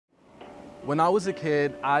When I was a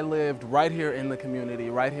kid, I lived right here in the community,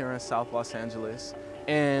 right here in South Los Angeles.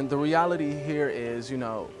 And the reality here is,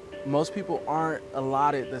 most people aren't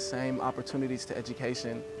allotted the same opportunities to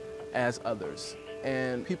education as others.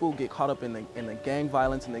 And people get caught up in the gang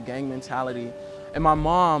violence and the gang mentality. And my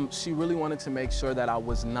mom, she really wanted to make sure that I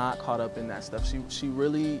was not caught up in that stuff. She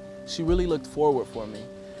really looked forward for me.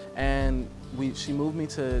 And she moved me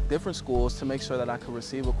to different schools to make sure that I could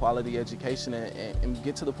receive a quality education and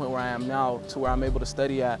get to the point where I am now, to where I'm able to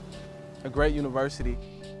study at a great university.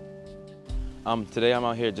 Today I'm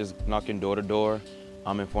out here just knocking door to door.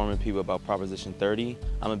 I'm informing people about Proposition 30.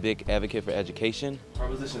 I'm a big advocate for education.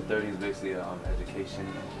 Proposition 30 is basically an education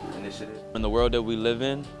initiative. In the world that we live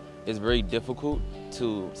in, it's very difficult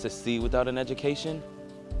to succeed without an education.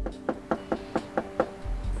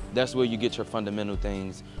 That's where you get your fundamental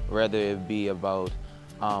things, whether it be about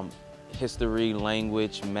history,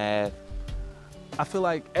 language, math. I feel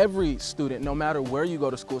like every student, no matter where you go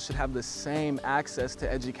to school, should have the same access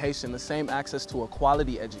to education, the same access to a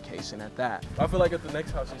quality education at that. I feel like at the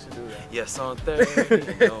next house you should do that. Yes, on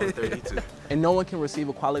 30, on 32. And no one can receive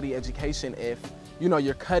a quality education if,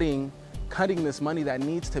 you're cutting this money that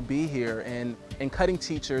needs to be here and cutting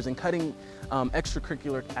teachers and cutting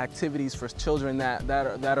extracurricular activities for children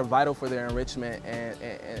that are vital for their enrichment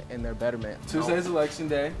and their betterment. Tuesday's election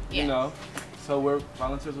day, So we're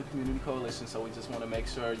volunteers with Community Coalition, so we just want to make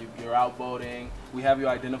sure you're out voting. We have you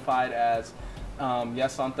identified as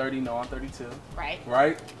yes on 30, no on 32.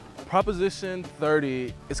 Right? Proposition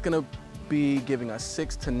 30 is going to be giving us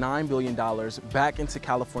 $6 to $9 billion back into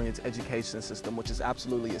California's education system, which is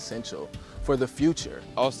absolutely essential for the future.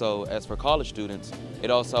 Also, as for college students, it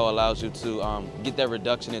also allows you to get that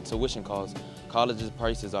reduction in tuition costs. College's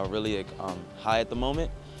prices are really high at the moment,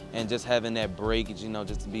 and just having that break,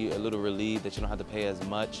 just to be a little relieved that you don't have to pay as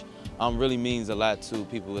much, really means a lot to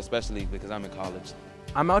people, especially because I'm in college.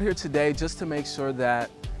 I'm out here today just to make sure that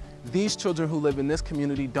these children who live in this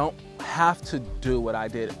community don't have to do what I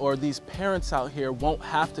did, or these parents out here won't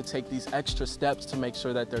have to take these extra steps to make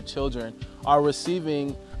sure that their children are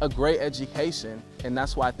receiving a great education. And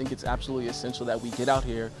that's why I think it's absolutely essential that we get out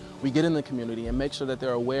here, we get in the community and make sure that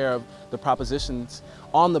they're aware of the propositions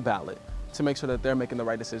on the ballot to make sure that they're making the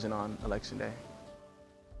right decision on Election Day.